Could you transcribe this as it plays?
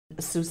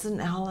Susan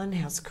Allan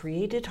has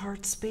created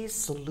Heartspace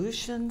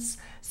solutions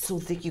so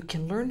that you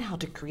can learn how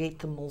to create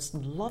the most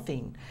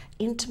loving,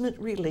 intimate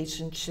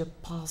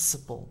relationship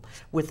possible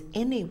with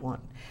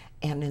anyone.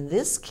 And in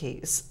this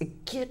case,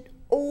 get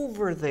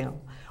over them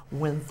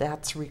when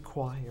that's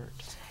required.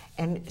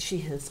 And she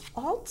has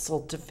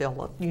also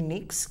developed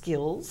unique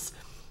skills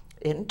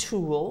and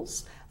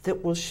tools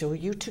that will show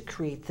you to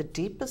create the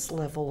deepest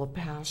level of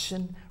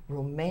passion,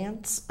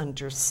 romance,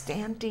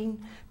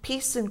 understanding,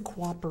 peace, and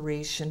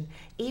cooperation,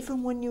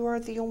 even when you are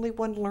the only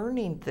one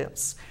learning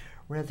this.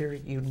 Whether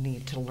you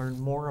need to learn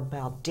more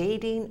about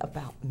dating,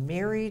 about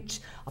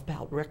marriage,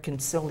 about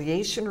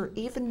reconciliation, or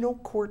even no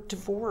court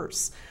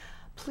divorce,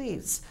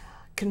 please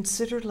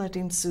consider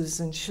letting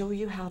Susan show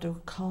you how to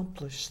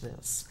accomplish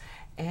this.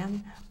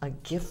 And a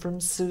gift from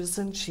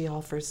Susan, she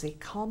offers a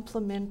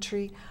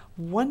complimentary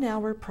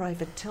 1-hour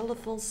private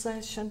telephone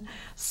session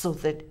so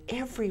that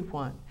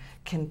everyone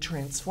can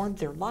transform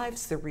their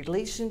lives, their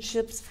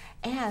relationships,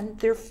 and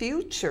their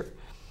future.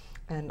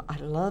 And I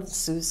love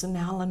Susan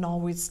Allan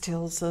always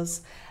tells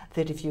us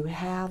that if you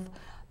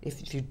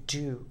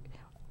do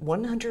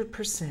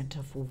 100%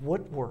 of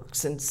what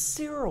works and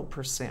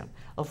 0%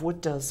 of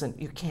what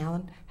doesn't, you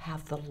can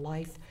have the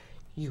life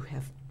you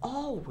have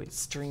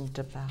always dreamed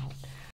about.